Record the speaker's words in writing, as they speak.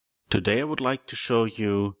Today I would like to show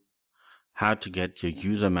you how to get your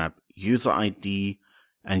Usermap User-ID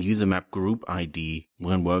and Usermap Group-ID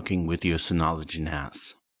when working with your Synology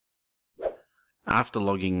NAS. After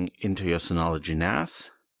logging into your Synology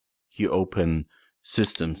NAS, you open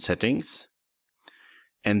System Settings,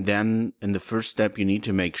 and then in the first step you need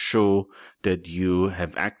to make sure that you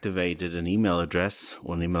have activated an email address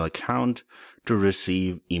or an email account to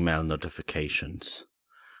receive email notifications.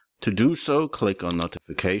 To do so, click on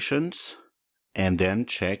Notifications and then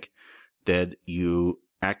check that you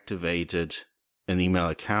activated an email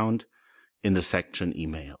account in the section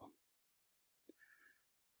Email.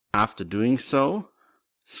 After doing so,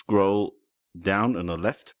 scroll down on the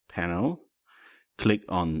left panel, click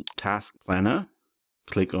on Task Planner,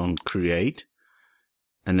 click on Create,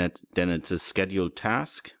 and then it's a scheduled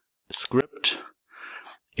task, script.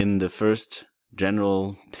 In the first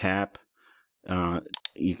General tab,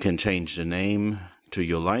 you can change the name to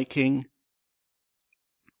your liking.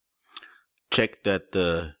 Check that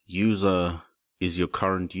the user is your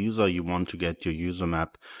current user you want to get your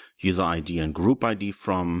Usermap User-ID and Group-ID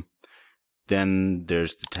from. Then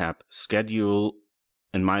there's the tab Schedule.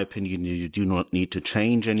 In my opinion, you do not need to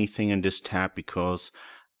change anything in this tab because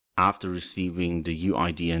after receiving the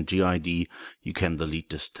UID and GID, you can delete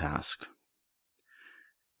this task.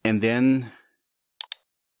 And then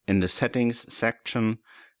in the Settings section,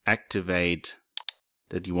 activate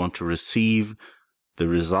that you want to receive the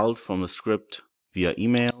result from a script via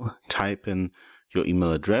email. Type in your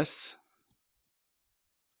email address.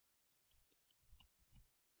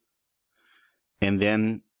 And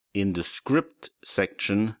then in the script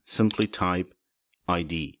section, simply type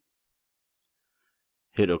ID.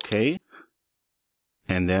 Hit OK.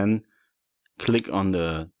 And then click on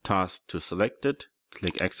the task to select it.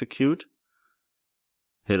 Click Execute.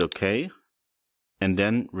 Hit OK. And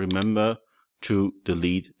then remember to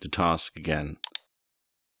delete the task again.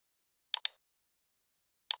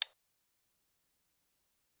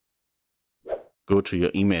 Go to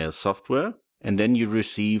your email software, and then you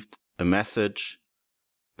received a message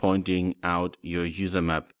pointing out your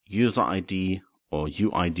Usermap User-ID or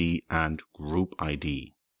UID and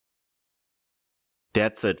Group-ID.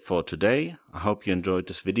 That's it for today. I hope you enjoyed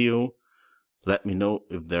this video. Let me know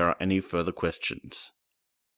if there are any further questions.